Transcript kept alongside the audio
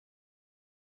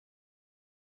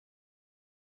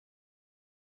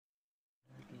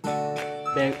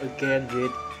Back again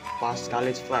with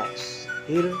Paskalis Flash.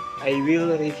 Here I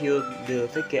will review the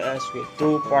VGA with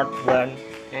 2 part 1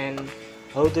 and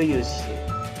how to use it.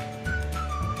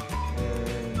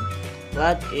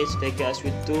 What is VGA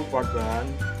with 2 part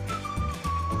 1?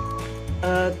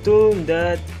 A tool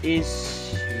that is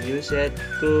used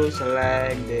to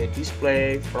select the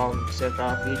display from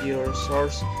several video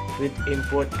sources with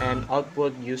input and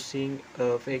output using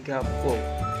a VGA pool.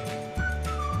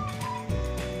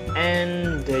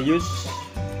 And the use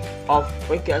of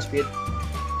VGA with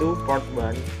 2 part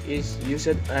 1 is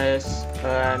used as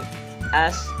an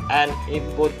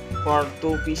input for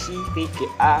 2 PC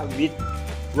VGA with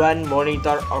 1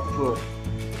 monitor output.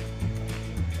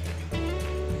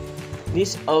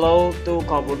 This allows 2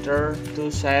 computers to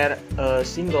share a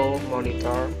single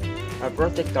monitor, a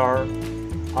projector,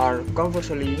 or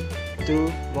conversely 2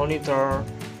 monitors,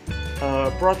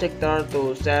 a projector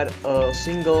to share a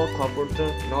single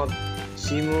computer, not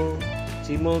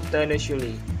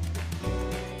simultaneously.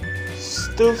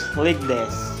 Stuff like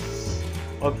this.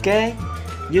 Okay,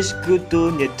 just go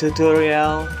to the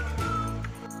tutorial.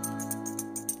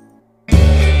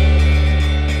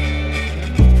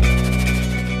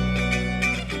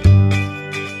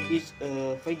 It's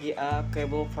a VGA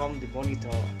cable from the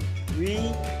monitor.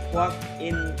 We walk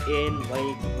in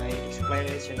like my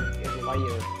explanation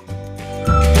earlier.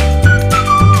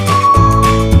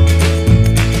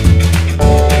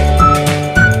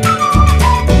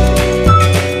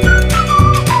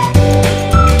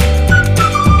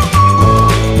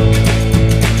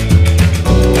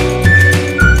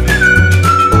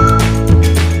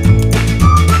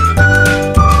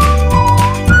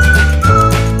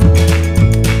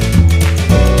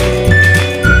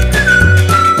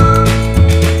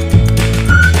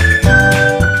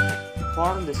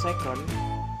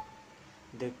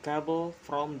 The cable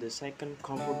from the second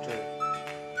computer.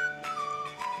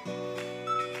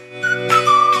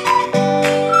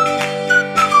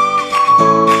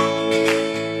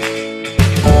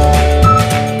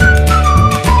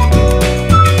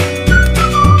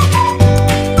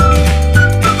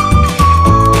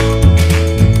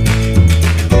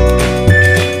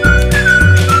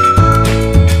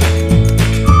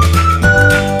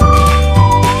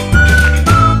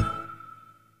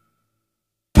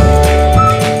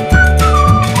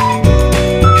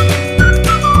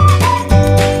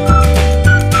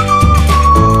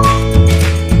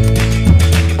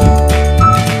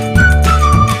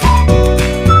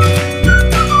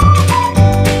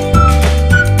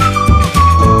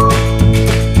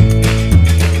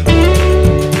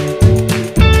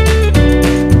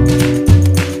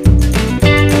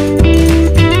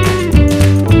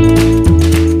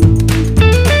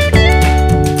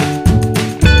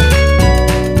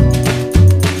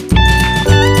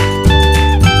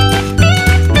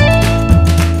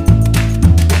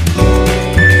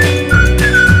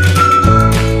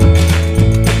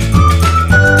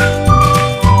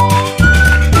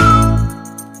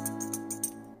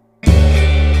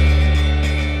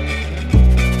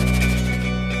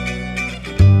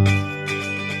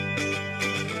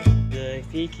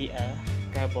 VGA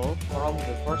cable from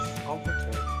the first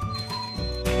computer.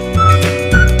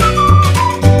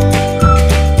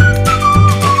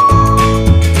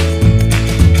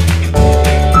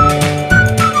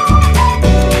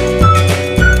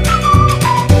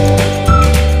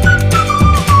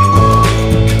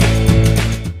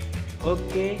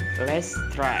 Okay, let's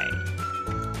try.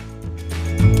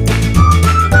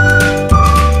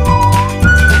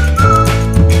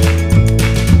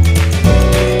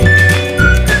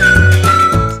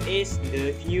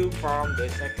 From the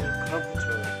second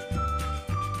computer.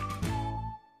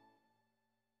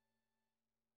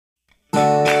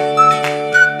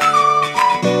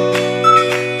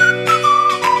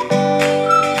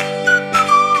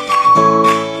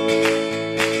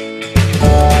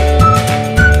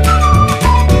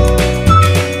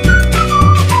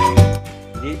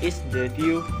 This is the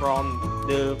view from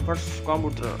the first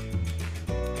computer.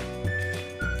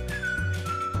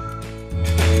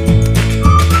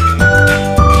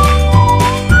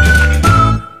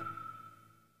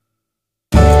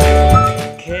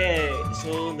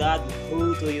 So that's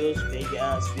how to use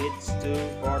VGA switch to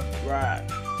port 1.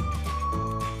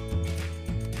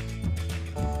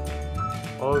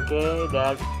 Okay,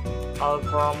 that's all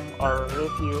from our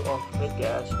review of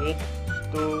VGA switch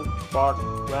to port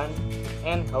 1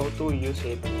 and how to use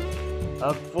it.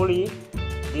 Hopefully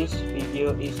this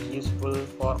video is useful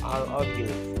for all of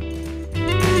you.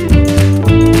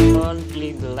 Don't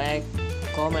click the like,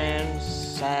 comment,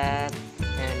 share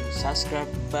and subscribe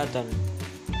button.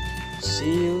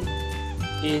 See you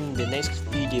in the next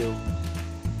video.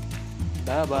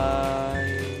 Bye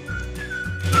bye.